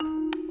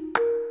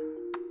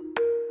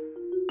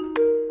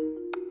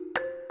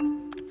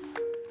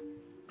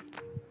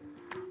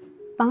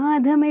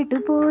పాదమెటు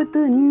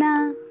పోతున్నా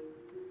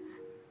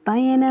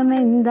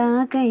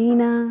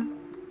పయనమెందాకైనా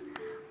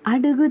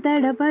అడుగు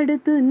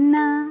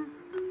తడపడుతున్నా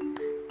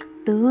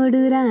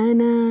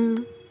తోడురానా.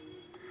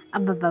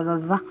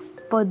 అబ్బబ్బబ్బబ్బా,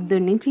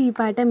 పొద్దున్నుంచి ఈ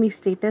పాట మీ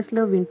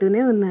స్టేటస్లో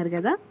వింటూనే ఉన్నారు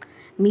కదా.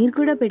 మీరు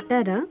కూడా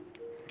పెట్టారా?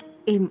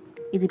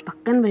 ఇది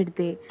పక్కన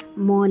పెడితే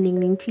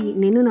మార్నింగ్ నుంచి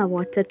నేను నా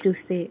వాట్సాప్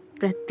చూస్తే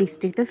ప్రతి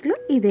స్టేటస్లో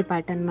ఇదే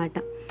పాట అన్నమాట.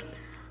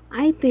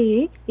 అయితే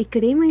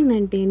ఇక్కడ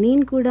ఏమైందంటే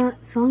నేను కూడా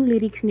సాంగ్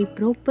లిరిక్స్ని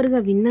ప్రాపర్గా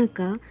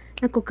విన్నాక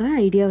నాకు ఒక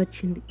ఐడియా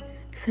వచ్చింది.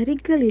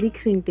 సరిగ్గా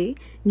లిరిక్స్ వింటే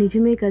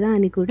నిజమే కదా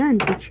అని కూడా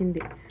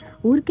అనిపించింది.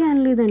 ఊరికే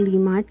అనలేదండి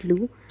ఈ మాటలు.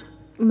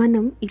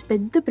 మనం ఈ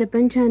పెద్ద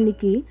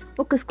ప్రపంచానికి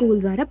ఒక స్కూల్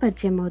ద్వారా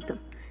పరిచయం అవుతాం.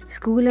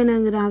 స్కూల్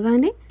అని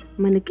రాగానే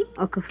మనకి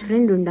ఒక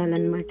ఫ్రెండ్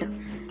ఉండాలన్నమాట.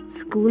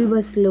 స్కూల్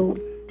బస్లో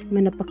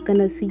మన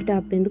పక్కన సీట్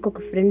ఆపేందుకు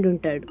ఒక ఫ్రెండ్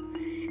ఉంటాడు.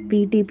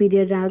 పీటీ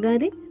పీరియడ్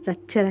రాగానే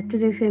రచ్చ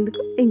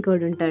చేసేందుకు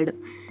ఇంకోడు ఉంటాడు.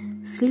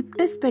 స్లిప్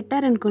టెస్ట్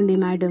పెట్టారనుకోండి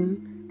మేడం,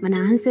 మన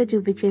ఆన్సర్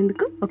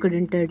చూపించేందుకు ఒకడు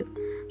ఉంటాడు.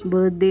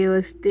 బర్త్డే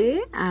వస్తే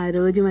ఆ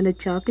రోజు మన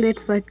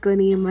చాక్లెట్స్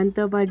పట్టుకొని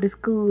మనతో పాటు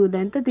స్కూల్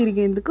అంతా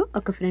తిరిగేందుకు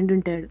ఒక ఫ్రెండ్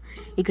ఉంటాడు.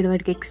 ఇక్కడ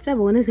వాడికి ఎక్స్ట్రా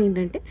బోనస్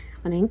ఏంటంటే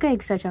మనం ఇంకా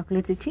ఎక్స్ట్రా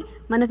చాక్లెట్స్ ఇచ్చి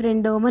మన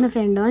ఫ్రెండో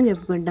అని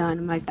చెప్పుకుంటాం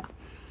అనమాట.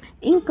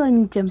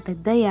 ఇంకొంచెం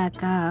పెద్ద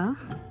అయ్యాక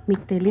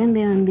మీకు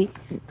తెలియదే ఉంది,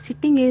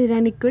 సిట్టింగ్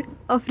ఏరియడానికి కూడా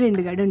ఒక ఫ్రెండ్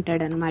గడు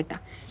ఉంటాడనమాట.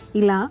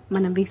 ఇలా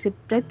మనం వేసే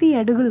ప్రతి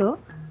అడుగులో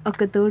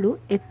ఒక తోడు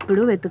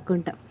ఎప్పుడూ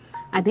వెతుక్కుంటాం.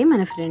 అదే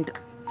మన ఫ్రెండ్.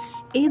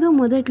 ఏదో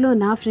మొదట్లో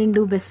నా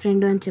ఫ్రెండు బెస్ట్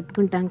ఫ్రెండ్ అని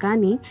చెప్పుకుంటాం,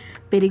 కానీ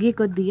పెరిగే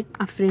కొద్దీ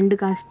ఆ ఫ్రెండ్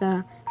కాస్త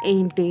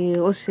ఏంటి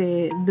వస్తే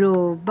బ్రో,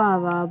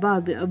 బావా,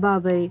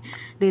 బాబాయ్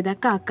లేదా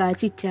కాక,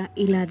 చిచ్చ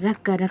ఇలా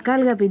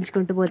రకరకాలుగా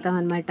పిలుచుకుంటూ పోతాం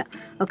అన్నమాట.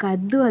 ఒక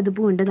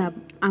అదుపు ఉండదు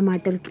ఆ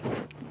మాటలకి.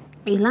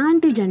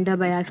 ఎలాంటి జెండర్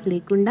బయాస్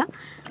లేకుండా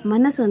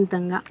మన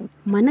సొంతంగా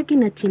మనకి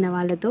నచ్చిన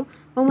వాళ్ళతో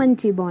ఓ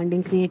మంచి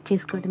బాండింగ్ క్రియేట్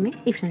చేసుకోవడమే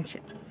ఈ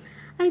ఫ్రెండ్షిప్.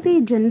 అయితే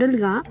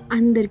జనరల్గా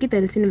అందరికీ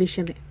తెలిసిన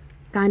విషయమే,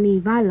 కానీ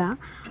ఇవాళ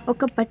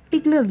ఒక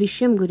పర్టిక్యులర్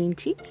విషయం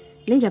గురించి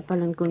నేను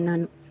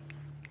చెప్పాలనుకున్నాను.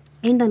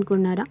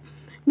 ఏంటనుకున్నారా?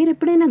 మీరు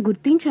ఎప్పుడైనా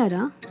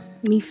గుర్తించారా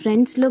మీ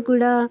ఫ్రెండ్స్లో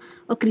కూడా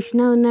ఒక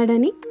కృష్ణ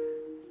ఉన్నాడని?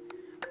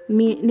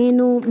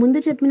 నేను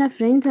ముందు చెప్పిన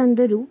ఫ్రెండ్స్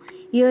అందరూ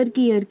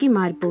ఇయర్కి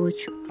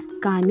మారిపోవచ్చు,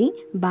 కానీ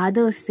బాధ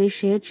వస్తే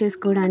షేర్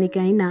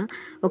చేసుకోవడానికైనా,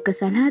 ఒక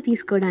సలహా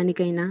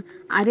తీసుకోవడానికైనా,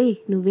 అరే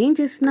నువ్వేం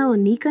చేస్తున్నావో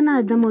నీకన్నా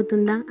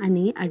అర్థమవుతుందా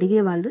అని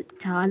అడిగేవాళ్ళు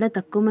చాలా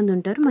తక్కువ మంది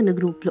ఉంటారు మన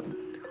గ్రూప్లో.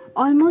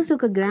 ఆల్మోస్ట్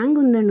ఒక గ్యాంగ్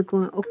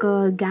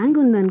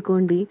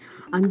ఉందనుకోండి,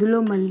 అందులో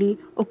మళ్ళీ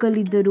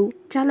ఒకళ్ళిద్దరు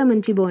చాలా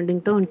మంచి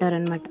బాండింగ్తో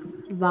ఉంటారనమాట.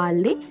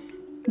 వాళ్ళే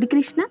the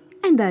Krishna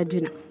and the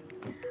Arjuna.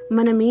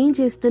 మనం ఏం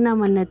చేస్తున్నాం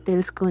అన్నది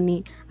తెలుసుకొని,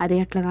 అదే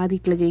అట్లా కాదు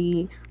ఇట్లా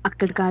చెయ్యి,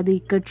 అక్కడ కాదు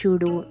ఇక్కడ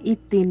చూడు,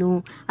 ఇది తిను,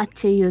 అది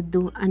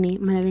చెయ్యొద్దు అని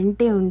మన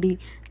వెంటే ఉండి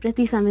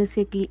ప్రతి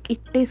సమస్యకి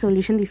ఇట్టే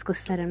సొల్యూషన్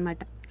తీసుకొస్తారనమాట.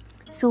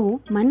 సో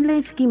మన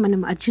లైఫ్కి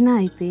మనం అర్జున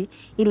అయితే,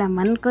 ఇలా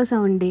మన కోసం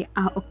ఉండే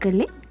ఆ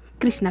ఒక్కళ్ళే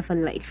కృష్ణ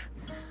ఫర్ లైఫ్.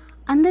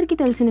 అందరికీ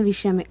తెలిసిన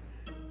విషయమే,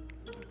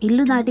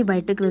 ఇల్లు దాటి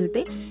బయటకు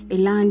వెళ్తే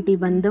ఎలాంటి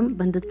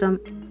బంధుత్వం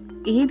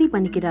ఏది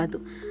పనికిరాదు,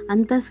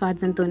 అంతా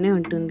స్వార్థంతోనే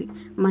ఉంటుంది.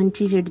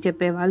 మంచి చెడు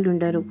చెప్పేవాళ్ళు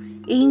ఉండరు.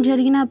 ఏం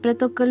జరిగినా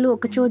ప్రతి ఒక్కళ్ళు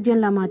ఒక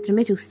చోద్యంలా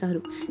మాత్రమే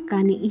చూస్తారు.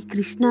 కానీ ఈ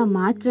కృష్ణ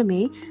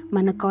మాత్రమే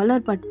మన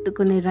కాలర్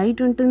పట్టుకునే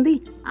రైట్ ఉంటుంది,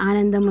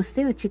 ఆనందం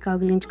వస్తే వచ్చి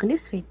కౌగిలించుకునే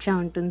స్వేచ్ఛ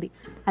ఉంటుంది.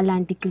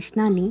 అలాంటి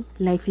కృష్ణని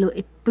లైఫ్లో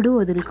ఎప్పుడూ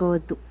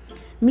వదులుకోవద్దు.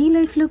 మీ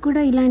లైఫ్లో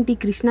కూడా ఇలాంటి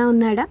కృష్ణ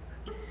ఉన్నాడా?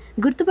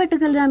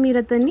 గుర్తుపట్టగలరా మీరు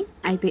అతన్ని?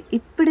 అయితే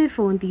ఇప్పుడే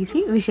ఫోన్ తీసి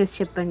విషెస్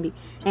చెప్పండి,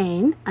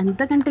 అండ్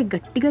అంతకంటే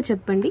గట్టిగా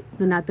చెప్పండి,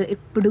 నువ్వు నాతో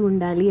ఎప్పుడు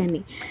ఉండాలి అని.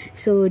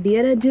 So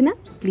dear Arjuna,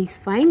 please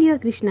find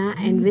your Krishna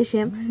and wish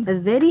him a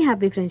very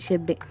happy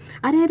friendship day.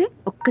 అరే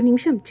ఒక్క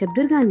నిమిషం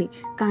చెప్దురు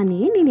కానీ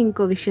నేను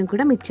ఇంకో విషయం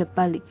కూడా మీకు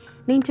చెప్పాలి.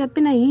 నేను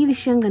చెప్పిన ఈ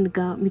విషయం కనుక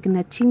మీకు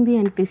నచ్చింది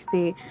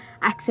అనిపిస్తే,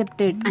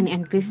 యాక్సెప్టెడ్ అని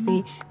అనిపిస్తే,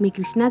 మీ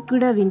కృష్ణకు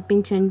కూడా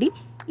వినిపించండి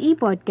ఈ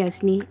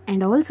పాడ్కాస్ట్ని,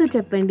 అండ్ ఆల్సో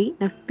చెప్పండి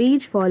నా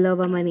పేజ్ ఫాలో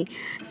అవ్వమని.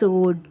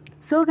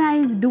 So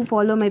guys, do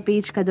follow my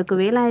page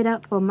Kadakuvelaira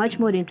for much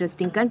more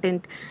interesting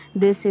content.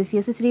 This is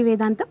Yasasri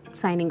Vedanta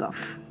signing off.